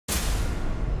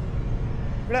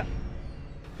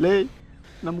ಲೇ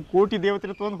ನಮ್ಮ ಕೋಟಿ ದೇವತೆ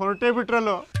ತೊಗೊಂಡು ಹೊರಟೇ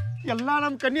ಬಿಟ್ರಲ್ಲೋ ಎಲ್ಲ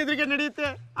ನಮ್ಮ ಕಣ್ಣೆದುರಿಗೆ ನಡೆಯುತ್ತೆ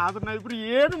ಆದ್ರೆ ನಾವಿಬ್ರು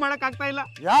ಏನು ಮಾಡೋಕ್ಕಾಗ್ತಾ ಇಲ್ಲ.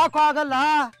 ಯಾಕೋ ಆಗಲ್ಲ?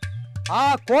 ಆ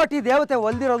ಕೋಟಿ ದೇವತೆ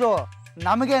ಒಲ್ದಿರೋದು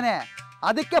ನಮಗೇನೆ,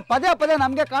 ಅದಕ್ಕೆ ಪದೇ ಪದೇ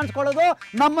ನಮಗೆ ಕಾಣಿಸ್ಕೊಳ್ಳೋದು,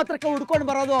 ನಮ್ಮ ಹತ್ರಕ್ಕೆ ಹುಡ್ಕೊಂಡು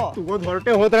ಬರೋದು. ತಗೊಂಡು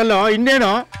ಹೊರಟೆ ಹೋದ್ರಲ್ಲೋ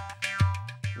ಇನ್ನೇನು.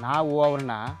 ನಾವು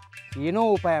ಅವ್ರನ್ನ ಏನೋ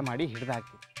ಉಪಾಯ ಮಾಡಿ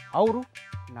ಹಿಡಿದಾಕ್ತೀವಿ, ಅವರು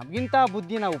ನಮಗಿಂತ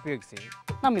ಬುದ್ಧಿನ ಉಪಯೋಗಿಸಿ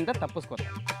ನಮ್ಮಿಂದ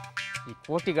ತಪ್ಪಿಸ್ಕೋತಾರೆ. ಈ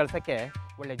ಕೋಟಿ ಗಳಿಸೋಕ್ಕೆ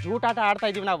ಒಳ್ಳೆ ಜೂಟಾಟ ಆಡ್ತಾ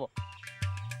ಇದ್ದೀವಿ ನಾವು.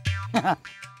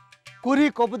 ಕುರಿ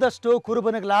ಕೊಬ್ಬದಷ್ಟು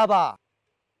ಕುರುಬನಿಗೆ ಲಾಭ,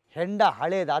 ಹೆಂಡ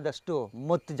ಹಳೇದಾದಷ್ಟು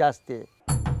ಮೊತ್ತು ಜಾಸ್ತಿ.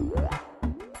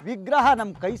 ವಿಗ್ರಹ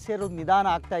ನಮ್ಮ ಕೈ ಸೇರೋದು ನಿಧಾನ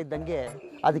ಆಗ್ತಾ ಇದ್ದಂಗೆ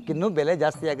ಅದಕ್ಕಿನ್ನೂ ಬೆಲೆ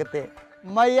ಜಾಸ್ತಿ ಆಗುತ್ತೆ.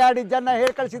 ಮೈಯಾಡಿ ಜನ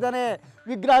ಹೇಳಿ ಕಳಿಸಿದ್ದಾನೆ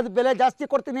ವಿಗ್ರಹದ ಬೆಲೆ ಜಾಸ್ತಿ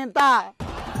ಕೊಡ್ತೀನಿ ಅಂತ.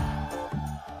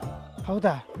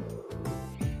 ಹೌದಾ?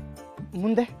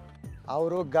 ಮುಂದೆ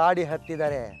ಅವರು ಗಾಡಿ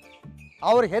ಹತ್ತಿದ್ದಾರೆ.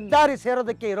 ಅವ್ರು ಹೆದ್ದಾರಿ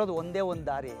ಸೇರೋದಕ್ಕೆ ಇರೋದು ಒಂದೇ ಒಂದು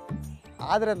ದಾರಿ,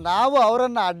 ಆದರೆ ನಾವು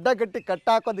ಅವರನ್ನು ಅಡ್ಡಗಟ್ಟಿ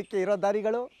ಕಟ್ಟಾಕೋದಕ್ಕೆ ಇರೋ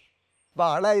ದಾರಿಗಳು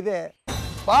ಬಹಳ ಇದೆ.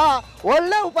 ಬಾ,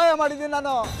 ಒಳ್ಳೆ ಉಪಾಯ ಮಾಡಿದ್ದೀನಿ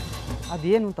ನಾನು.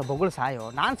 ಅದೇನು ಅಂತ ಬೊಗಳು ಸಾಯೋ,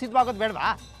 ನಾನು ಸಿದ್ಧವಾಗೋದು ಬೇಡವಾ?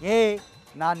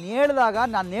 ನಾನು ಹೇಳ್ದಾಗ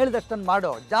ನಾನು ಹೇಳ್ದಷ್ಟನ್ನು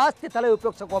ಮಾಡೋ, ಜಾಸ್ತಿ ತಲೆ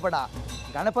ಉಪಯೋಗಿಸೋಕೆ ಹೋಗಬೇಡ.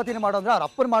 ಗಣಪತಿನ ಮಾಡೋ ಅಂದ್ರೆ ಅವ್ರ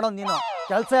ಅಪ್ಪನ ಮಾಡೋದು ನೀನು.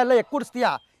 ಕೆಲಸ ಎಲ್ಲ ಎಕ್ಕುಡಿಸ್ತೀಯ.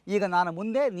 ಈಗ ನಾನು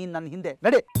ಮುಂದೆ, ನೀನು ನನ್ನ ಹಿಂದೆ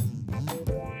ನಡಿ.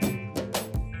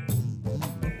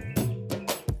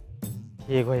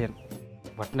 ಹೇಗೋ ಏನು,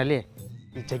 ಒಟ್ಟಿನಲ್ಲಿ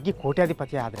ಈ ಜಗ್ಗಿ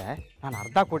ಕೋಟ್ಯಾಧಿಪತಿ ಆದರೆ ನಾನು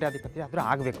ಅರ್ಧ ಕೋಟ್ಯಾಧಿಪತಿ ಆದರೂ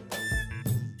ಆಗಬೇಕು.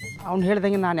 ಅವ್ನು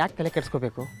ಹೇಳ್ದಂಗೆ ನಾನು ಯಾಕೆ ತಲೆ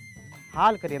ಕೆಡಿಸ್ಕೋಬೇಕು?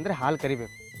 ಹಾಲು ಕರಿ ಅಂದರೆ ಹಾಲು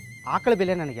ಕರಿಬೇಕು, ಆಕಳ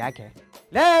ಬೆಲೆ ನನಗೆ ಯಾಕೆ?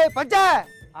 ಲೇ ಪಂಚೆ,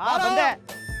 ಬಂದೆ.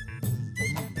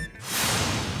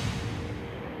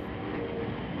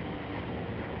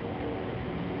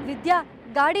 ವಿದ್ಯಾ,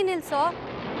 ಗಾಡಿ ನಿಲ್ಸೋ.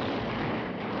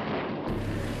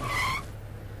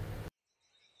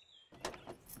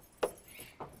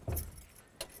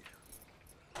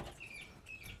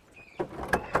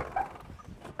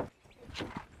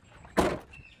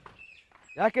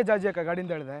 ಯಾಕೆ ಜಾಜಿ ಅಕ್ಕ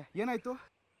ಗಾಡಿಯಿಂದ ಹೇಳಿದೆ? ಏನಾಯ್ತು?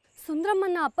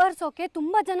 ಸುಂದ್ರಮ್ಮನ್ನ ಅಪಹರಿಸೋಕೆ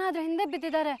ತುಂಬಾ ಜನ ಅದ್ರ ಹಿಂದೆ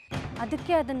ಬಿದ್ದಿದ್ದಾರೆ.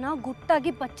 ಅದಕ್ಕೆ ಅದನ್ನ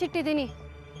ಗುಟ್ಟಾಗಿ ಬಚ್ಚಿಟ್ಟಿದ್ದೀನಿ.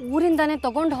 ಊರಿಂದಾನೆ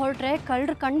ತಗೊಂಡು ಹೊರಟ್ರೆ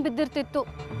ಕಳ್ಳರು ಕಣ್ಣು ಬಿದ್ದಿರ್ತಿತ್ತು.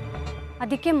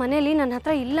 ಅದಕ್ಕೆ ಮನೇಲಿ ನನ್ನ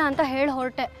ಹತ್ರ ಇಲ್ಲ ಅಂತ ಹೇಳಿ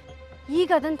ಹೊರಟೆ.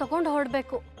 ಈಗ ಅದನ್ನ ತಗೊಂಡು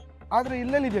ಹೊರಡ್ಬೇಕು. ಆದ್ರೆ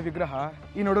ಇಲ್ಲೆಲ್ಲಿದೆ ವಿಗ್ರಹ?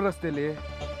 ಈ ನಡು ರಸ್ತೆಯಲ್ಲಿ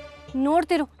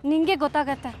ನೋಡ್ತಿರು, ನಿಂಗೆ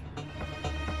ಗೊತ್ತಾಗತ್ತೆ.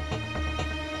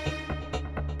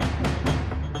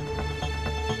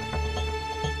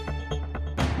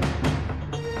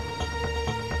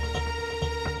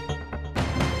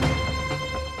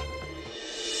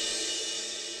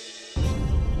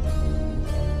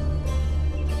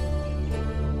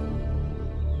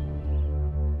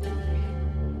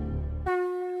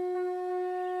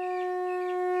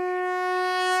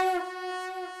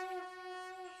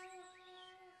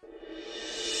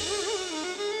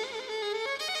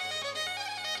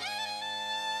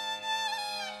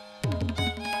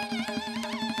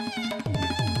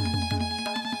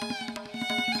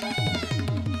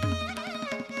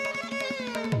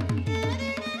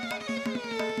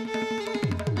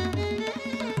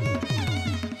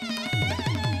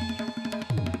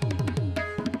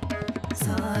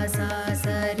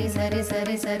 सरि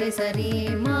सरि सरि सरि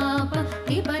मा प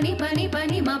नि प नि प नि प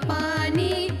नि म प नि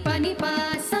प नि प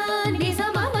स नि स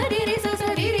म म रि रि स स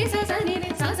रि रि स स नि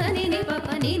स स नि नि प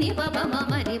नि प प म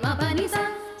म रि म प नि स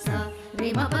स रि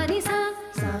म प नि स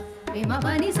स रि म प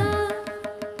नि स.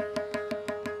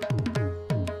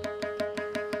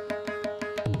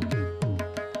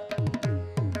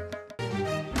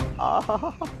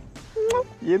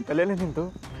 ಏನು ತಲೆಯಲ್ಲೇ ನಿಂತು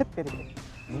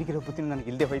ಈಗಿರೋ ಬುದ್ಧಿ ನನಗೆ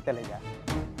ಇಲ್ಲದೆ ಹೋಯ್ತಲ್ಲ. ಈಗ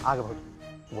ಆಗಬಹುದು,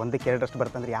 ಒಂದಕ್ಕೆ ಎರಡರಷ್ಟು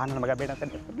ಬರ್ತಂದ್ರೆ ಯಾ ನನ್ನ ಮಗ ಬೇಡ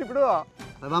ಅಂತ ಬಿಡು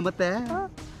ಅಲ್ವಾ? ಮತ್ತೆ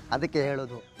ಅದಕ್ಕೆ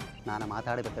ಹೇಳೋದು, ನಾನು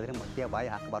ಮಾತಾಡಬೇಕಾದ್ರೆ ಮಧ್ಯ ಬಾಯಿ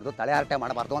ಹಾಕಬಾರ್ದು, ತಲೆ ಹರಟೆ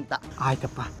ಮಾಡಬಾರ್ದು ಅಂತ.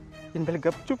 ಆಯ್ತಪ್ಪ, ಇನ್ನು ಬೆಲೆ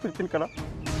ಗಪ್ ಚೂಪ್ ಇರ್ತೀನಿ ಕಣ.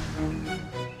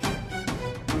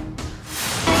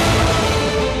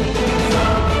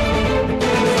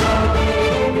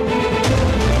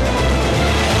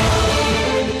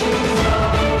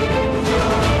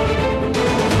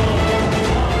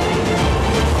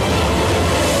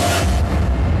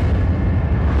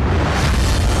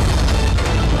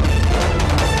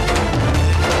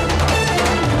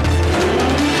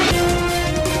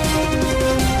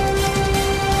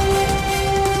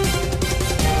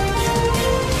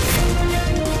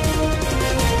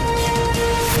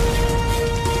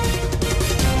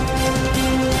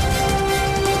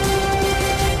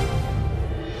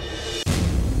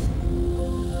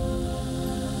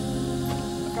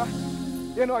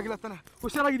 ಏನೂ ಆಗಿಲ್ಲ ತಾನೆ?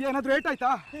 ಹುಷಾರಾಗಿದೆಯಾ? ಏನಾದರೂ ಏಟ್ ಆಯ್ತಾ?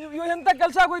 ಅಯ್ಯೋ, ಎಂತ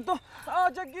ಕೆಲಸ ಆಗೋಯ್ತು. ಆ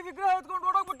ಜಗ್ಗಿ ವಿಗ್ರಹ ಎತ್ಕೊಂಡು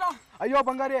ಓಡೋಗ್ಬಿಟ್ಟ. ಅಯ್ಯೋ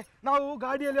ಬಂಗಾರಿ, ನಾವು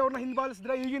ಗಾಡಿಯಲ್ಲಿ ಅವ್ರನ್ನ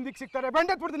ಹಿಂಬಾಲಿಸಿದ್ರೆ ಈಗಿನ ದಿಕ್ ಸಿಗ್ತಾರೆ.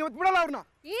 ಬೆಂಡೆತ್ ಬಿಡ್ತೀನಿ, ಇವತ್ತು ಬಿಡಲ್ಲ ಅವ್ರನ್ನ.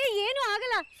 ಏನು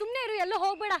ಆಗಲ್ಲ, ಸುಮ್ಮನೆ ಇರು, ಎಲ್ಲೋ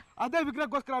ಹೋಗ್ಬೇಡ. ಅದೇ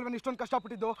ವಿಗ್ರಹಕ್ಕೋಸ್ಕರ ಅಲ್ವಾ ಇಷ್ಟೊಂದು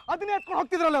ಕಷ್ಟಪಟ್ಟಿದ್ದು? ಅದನ್ನೇ ಎತ್ಕೊಂಡು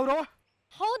ಹೋಗ್ತಿದ್ರಲ್ಲ ಅವರು.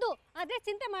 ಹೌದು, ಅದೇ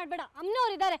ಚಿಂತೆ ಮಾಡಬೇಡ.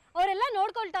 ಅಮ್ಮನವ್ರು ಇದ್ದಾರೆ, ಅವರೆಲ್ಲ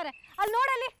ನೋಡ್ಕೊಳ್ತಾರೆ. ಅಲ್ಲಿ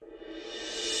ನೋಡಲ್ಲಿ.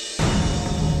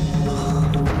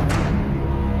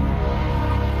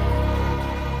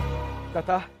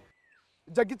 ತಾತ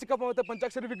ಜಗ್ಗಿ ಚಿಕ್ಕಪ್ಪ ಮತ್ತೆ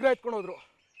ಪಂಚಾಕ್ಷರಿ ವಿಗ್ರಹ ಎತ್ಕೊಂಡು ಹೋದ್ರು.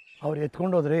 ಅವ್ರು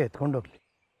ಎತ್ಕೊಂಡೋದ್ರೆ ಎತ್ಕೊಂಡೋಗ್ಲಿ,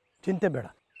 ಚಿಂತೆ ಬೇಡ.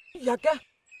 ಯಾಕೆ?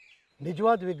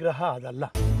 ನಿಜವಾದ ವಿಗ್ರಹ ಅದಲ್ಲ.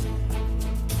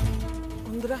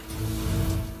 ಅಂದ್ರೆ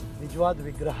ನಿಜವಾದ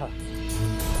ವಿಗ್ರಹ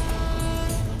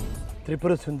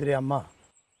ತ್ರಿಪುರ ಸುಂದರಿ ಅಮ್ಮ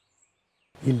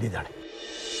ಇಲ್ಲಿದ್ದಾಳೆ.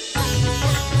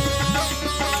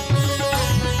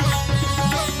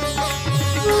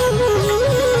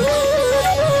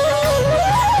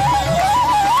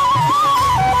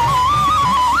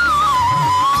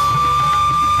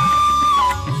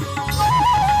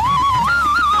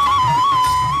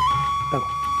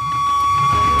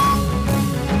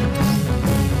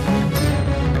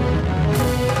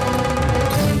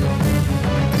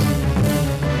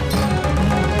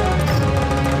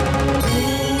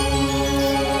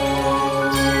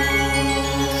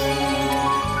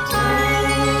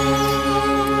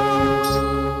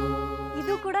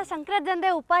 ಶಂಕರಜ್ಜಂದೇ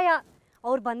ಉಪಾಯ.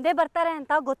 ಅವ್ರು ಬಂದೇ ಬರ್ತಾರೆ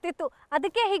ಅಂತ ಗೊತ್ತಿತ್ತು,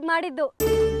 ಅದಕ್ಕೆ ಹೀಗೆ ಮಾಡಿದ್ದು.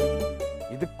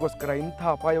 ಇದಕ್ಕೋಸ್ಕರ ಇಂಥ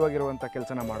ಅಪಾಯವಾಗಿರುವಂಥ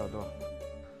ಕೆಲಸನ ಮಾಡೋದು?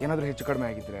 ಏನಾದರೂ ಹೆಚ್ಚು ಕಡಿಮೆ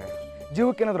ಆಗಿದ್ರೆ,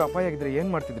 ಜೀವಕ್ಕೇನಾದರೂ ಅಪಾಯ ಆಗಿದ್ರೆ ಏನು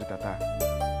ಮಾಡ್ತಿದ್ರಿ ತಾತ?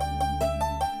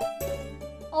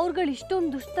 ಅವ್ರುಗಳು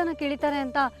ಇಷ್ಟೊಂದು ದುಷ್ಟತನ ಕೇಳಿತಾರೆ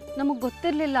ಅಂತ ನಮಗೆ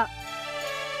ಗೊತ್ತಿರಲಿಲ್ಲ.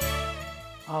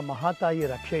 ಆ ಮಹಾತಾಯಿ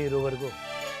ರಕ್ಷೆ ಇರುವವರೆಗೂ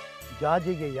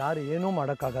ಜಾಜಿಗೆ ಯಾರು ಏನೂ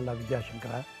ಮಾಡೋಕ್ಕಾಗಲ್ಲ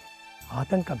ವಿದ್ಯಾಶಂಕರ.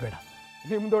 ಆತಂಕ ಬೇಡ.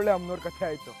 ನಿಮ್ದೊಳ್ಳೆ ಅಮ್ಮನವ್ರ ಕಥೆ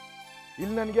ಆಯಿತು.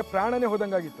 ಇಲ್ಲಿ ನನಗೆ ಪ್ರಾಣನೇ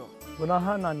ಹೋದಂಗಾಗಿತ್ತು. ಪುನಃ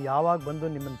ನಾನು ಯಾವಾಗ ಬಂದು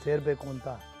ನಿಮ್ಮನ್ನು ಸೇರಬೇಕು ಅಂತ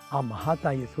ಆ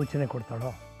ಮಹಾತಾಯಿ ಸೂಚನೆ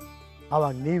ಕೊಡ್ತಾಳೋ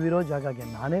ಆವಾಗ ನೀವಿರೋ ಜಾಗಕ್ಕೆ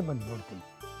ನಾನೇ ಬಂದು ನೋಡ್ತೀನಿ.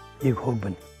 ಈಗ ಹೋಗಿ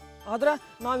ಬನ್ನಿ. ಆದ್ರೆ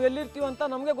ನಾವು ಎಲ್ಲಿರ್ತೀವಿ ಅಂತ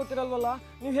ನಮಗೆ ಗೊತ್ತಿರಲ್ವಲ್ಲ.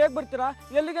 ನೀವು ಹೇಗೆ ಬರ್ತೀರಾ?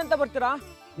 ಎಲ್ಲಿಗೆ ಅಂತ ಬರ್ತೀರಾ?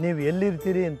 ನೀವು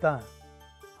ಎಲ್ಲಿರ್ತೀರಿ ಅಂತ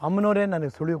ಅಮ್ಮನವರೇ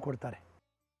ನನಗೆ ಸುಳಿವು ಕೊಡ್ತಾರೆ.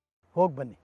 ಹೋಗಿ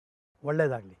ಬನ್ನಿ.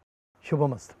 ಒಳ್ಳೆಯದಾಗಲಿ.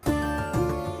 ಶುಭಮಸ್ತು.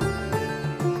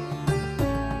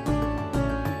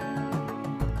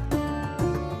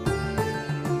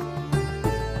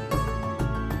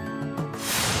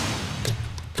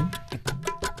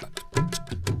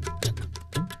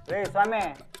 ಸ್ವಾಮಿ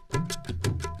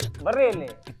ಬರ್ರಿ ಇಲ್ಲಿ.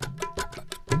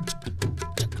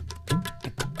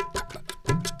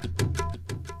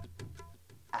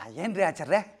 ಏನ್ರಿ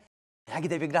ಆಚಾರ್ಯ,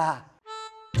 ಹೇಗಿದೆ ವಿಗ್ರಹ?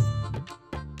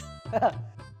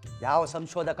 ಯಾವ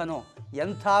ಸಂಶೋಧಕನು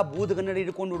ಎಂಥ ಬೂದುಗನ್ನಡಿ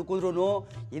ಹಿಡ್ಕೊಂಡು ಹುಡುಕಿದ್ರು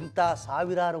ಇಂಥ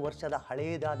ಸಾವಿರಾರು ವರ್ಷದ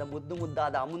ಹಳೇದಾದ ಮುದ್ದು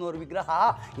ಮುದ್ದಾದ ಅಮ್ಮನವ್ರ ವಿಗ್ರಹ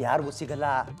ಯಾರಿಗೂ ಸಿಗಲ್ಲ.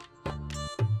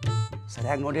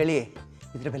 ಸರಿಯಾಗಿ ನೋಡಿ ಹೇಳಿ,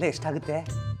 ಇದ್ರ ಬೆಲೆ ಎಷ್ಟಾಗುತ್ತೆ?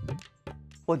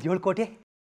 ಒಂದು 7 ಕೋಟಿ?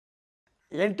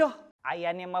 8?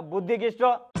 ಅಯ್ಯ ನಿಮ್ಮ ಬುದ್ಧಿಗಿಷ್ಟು.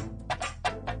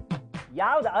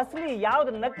 ಯಾವ್ದು ಅಸಲಿ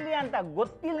ಯಾವ್ದು ನಕಲಿ ಅಂತ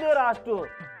ಗೊತ್ತಿಲ್ದಿರೋ ಅಷ್ಟು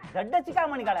ದೊಡ್ಡ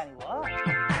ಚಿಕಾಮಣಿಗಳ ನೀವು.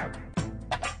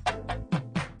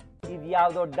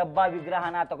 ಇದ್ಯಾವ್ದೋ ಡಬ್ಬಾ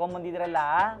ವಿಗ್ರಹನ ತಗೊಂಡ್ಬಂದಿದ್ರಲ್ಲ,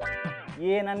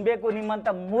 ಏನನ್ಬೇಕು ನಿಮ್ಮಂತ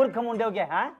ಮೂರ್ಖ ಮುಂಡೆವ್ಗೆ?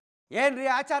 ಏನ್ರಿ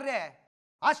ಆಚಾರ್ಯ,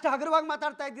 ಅಷ್ಟು ಹಗುರವಾಗಿ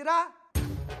ಮಾತಾಡ್ತಾ ಇದ್ದೀರಾ?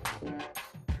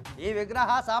 ಈ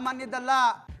ವಿಗ್ರಹ ಸಾಮಾನ್ಯದ್ದಲ್ಲ,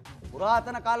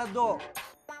 ಪುರಾತನ ಕಾಲದ್ದು.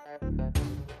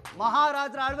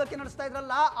 ಮಹಾರಾಜರ ಆಳ್ವಿಕೆ ನಡೆಸ್ತಾ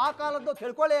ಇದ್ರಲ್ಲ ಆ ಕಾಲದ್ದು,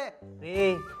 ತಿಳ್ಕೊಳ್ಳಿ. ರೀ,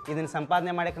 ಇದನ್ನ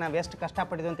ಸಂಪಾದನೆ ಮಾಡಕ್ಕೆ ನಾವು ಎಷ್ಟು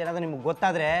ಕಷ್ಟಪಟ್ಟಿದ್ವಿ ಅಂತ ಏನಾದ್ರು ನಿಮ್ಗೆ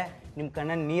ಗೊತ್ತಾದ್ರೆ ನಿಮ್ಮ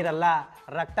ಕಣ್ಣಲ್ಲಿ ನೀರಲ್ಲ,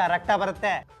 ರಕ್ತ ರಕ್ತ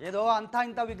ಬರುತ್ತೆ. ಇದು ಅಂಥ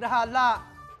ಇಂಥ ವಿಗ್ರಹ ಅಲ್ಲ,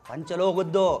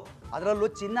 ಪಂಚಲೋಹದ್ದು. ಅದರಲ್ಲೂ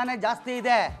ಚಿನ್ನನೇ ಜಾಸ್ತಿ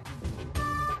ಇದೆ.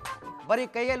 ಬರೀ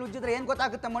ಕೈಯಲ್ಲಿ ಉಜ್ಜಿದ್ರೆ ಏನು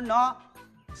ಗೊತ್ತಾಗುತ್ತೆ ಮಣ್ಣು?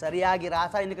 ಸರಿಯಾಗಿ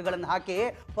ರಾಸಾಯನಿಕಗಳನ್ನು ಹಾಕಿ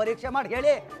ಪರೀಕ್ಷೆ ಮಾಡಿ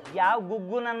ಹೇಳಿ. ಯಾವ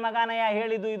ಗುಗ್ಗು ನನ್ನ ಮಗನಯ್ಯ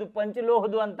ಹೇಳಿದ್ದು ಇದು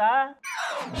ಪಂಚಲೋಹದು ಅಂತ?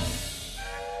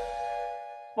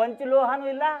 ಪಂಚಲೋಹನೂ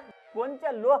ಇಲ್ಲ, ಕೊಂಚ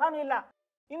ಲೋಹನೂ ಇಲ್ಲ,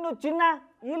 ಇನ್ನು ಚಿನ್ನ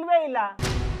ಇಲ್ವೇ ಇಲ್ಲ.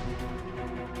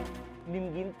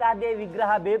 ನಿಮ್ಗಿಂತದೇ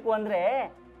ವಿಗ್ರಹ ಬೇಕು ಅಂದ್ರೆ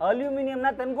ಅಲ್ಯೂಮಿನಿಯಂನ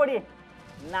ತಂದ್ಕೊಡಿ,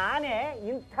 ನಾನೇ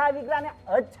ಇಂಥ ವಿಗ್ರಹನೇ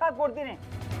ಹಚ್ಚಾಕೊಡ್ತೀನಿ.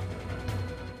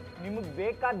 ನಿಮಗೆ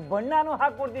ಬೇಕಾದ ಬಣ್ಣನೂ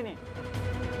ಹಾಕ್ಕೊಡ್ತೀನಿ.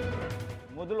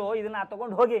 ಮೊದಲು ಇದನ್ನ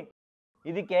ತಗೊಂಡು ಹೋಗಿ.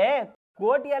 ಇದಕ್ಕೆ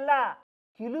ಕೋಟಿ ಅಲ್ಲ,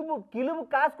 ಕಿಲುಬು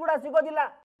ಕಾಸು ಕೂಡ ಸಿಗೋದಿಲ್ಲ.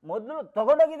 ಮೊದಲು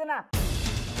ತಗೊಂಡೋಗಿದ್ದೀನ.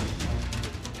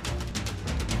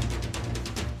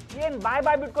 ಏನ್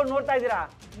ಬಾಯ್ ಬಿಟ್ಕೊಂಡು ನೋಡ್ತಾ ಇದ್ದೀರಾ?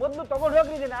 ಮೊದಲು ತಗೊಂಡು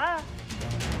ಹೋಗ್ರಿದ್ದೀನ.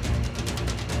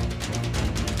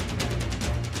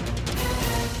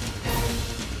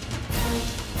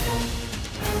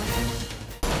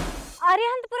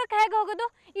 ಅರಿಹಂತಪುರಕ್ಕೆ ಹೇಗೆ ಹೋಗೋದು?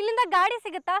 ಇಲ್ಲಿಂದ ಗಾಡಿ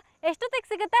ಸಿಗುತ್ತಾ? ಎಷ್ಟೊತ್ತಿಗೆ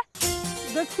ಸಿಗುತ್ತೆ?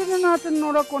 ದಕ್ಷಿಣನಾಥನ್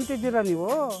ನೋಡೋಕೆ ಹೊಂಟಿದ್ದೀರಾ ನೀವು?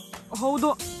 ಹೌದು.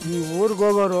 ಈ ಊರಿಗೆ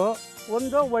ಹೋಗೋರು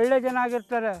ಒಂದು ಒಳ್ಳೆ ಜನ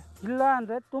ಆಗಿರ್ತಾರೆ, ಇಲ್ಲ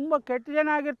ಅಂದ್ರೆ ತುಂಬಾ ಕೆಟ್ಟ ಜನ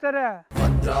ಆಗಿರ್ತಾರೆ.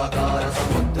 ಭದ್ರಾಕಾರ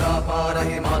ಸಮುದ್ರ ಪಾರ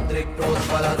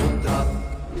ಹಿಮಾದ್ರಿಕ್ಟೋತ್ಪಲ ರುದ್ರ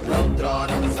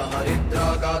ರೌದ್ರಾನಂ ಸಹರಿದ್ರ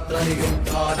ಗಾತ್ರ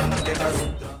ನಿಯುಕ್ತಾನಂ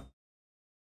ರುದ್ರ